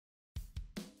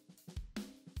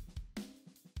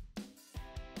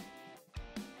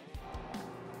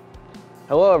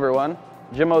Hello everyone,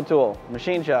 Jim O'Toole,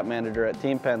 Machine Shop Manager at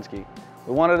Team Penske.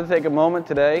 We wanted to take a moment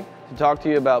today to talk to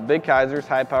you about Big Kaiser's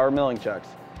high-power milling chucks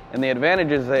and the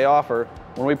advantages they offer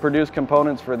when we produce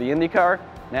components for the IndyCar,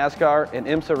 NASCAR, and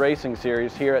IMSA racing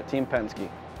series here at Team Penske.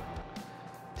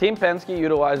 Team Penske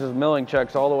utilizes milling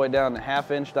chucks all the way down to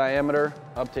 1/2 inch diameter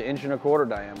up to 1¼ inch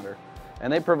diameter,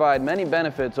 and they provide many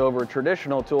benefits over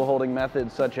traditional tool holding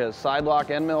methods such as side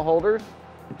lock end mill holders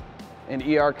and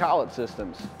ER collet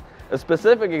systems. A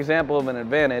specific example of an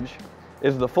advantage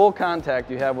is the full contact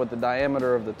you have with the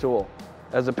diameter of the tool,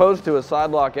 as opposed to a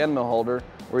side lock end mill holder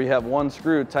where you have one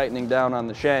screw tightening down on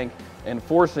the shank and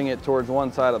forcing it towards one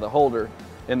side of the holder.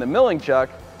 In the milling chuck,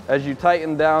 as you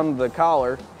tighten down the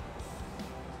collar,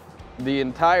 the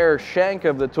entire shank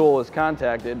of the tool is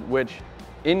contacted, which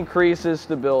increases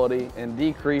stability and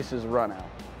decreases runout.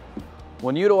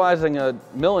 When utilizing a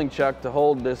milling chuck to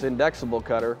hold this indexable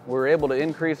cutter, we're able to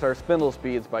increase our spindle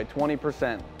speeds by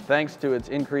 20% thanks to its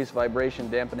increased vibration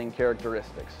dampening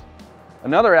characteristics.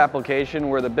 Another application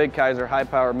where the Big Kaiser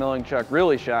high-power milling chuck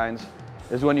really shines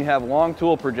is when you have long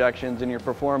tool projections and you're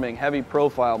performing heavy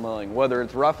profile milling, whether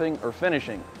it's roughing or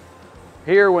finishing.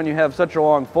 Here, when you have such a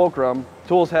long fulcrum,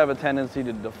 tools have a tendency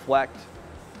to deflect.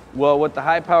 Well, with the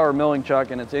high-power milling chuck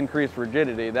and its increased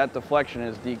rigidity, that deflection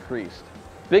is decreased.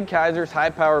 Big Kaiser's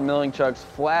high-power milling chucks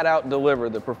flat out deliver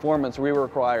the performance we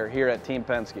require here at Team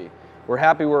Penske. We're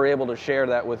happy we're able to share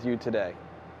that with you today.